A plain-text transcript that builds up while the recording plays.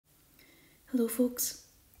Hello folks.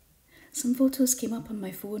 Some photos came up on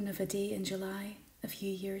my phone of a day in July a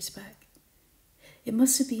few years back. It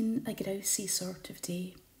must have been a grousey sort of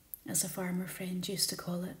day, as a farmer friend used to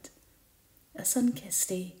call it. A sun-kissed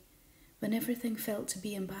day, when everything felt to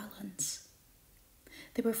be in balance.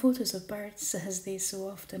 There were photos of birds, as they so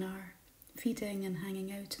often are, feeding and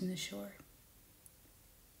hanging out on the shore.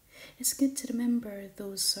 It's good to remember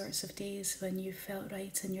those sorts of days when you felt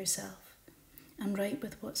right in yourself and right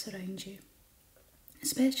with what's around you.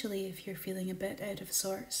 Especially if you're feeling a bit out of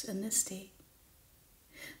sorts in this day.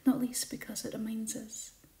 Not least because it reminds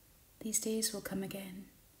us these days will come again.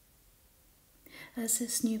 As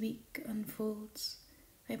this new week unfolds,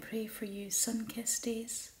 I pray for you sun-kissed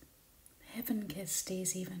days, heaven-kissed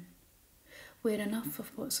days even, where enough of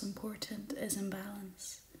what's important is in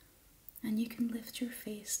balance, and you can lift your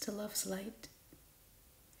face to love's light.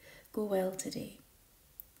 Go well today.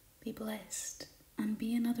 Be blessed and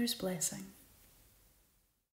be another's blessing.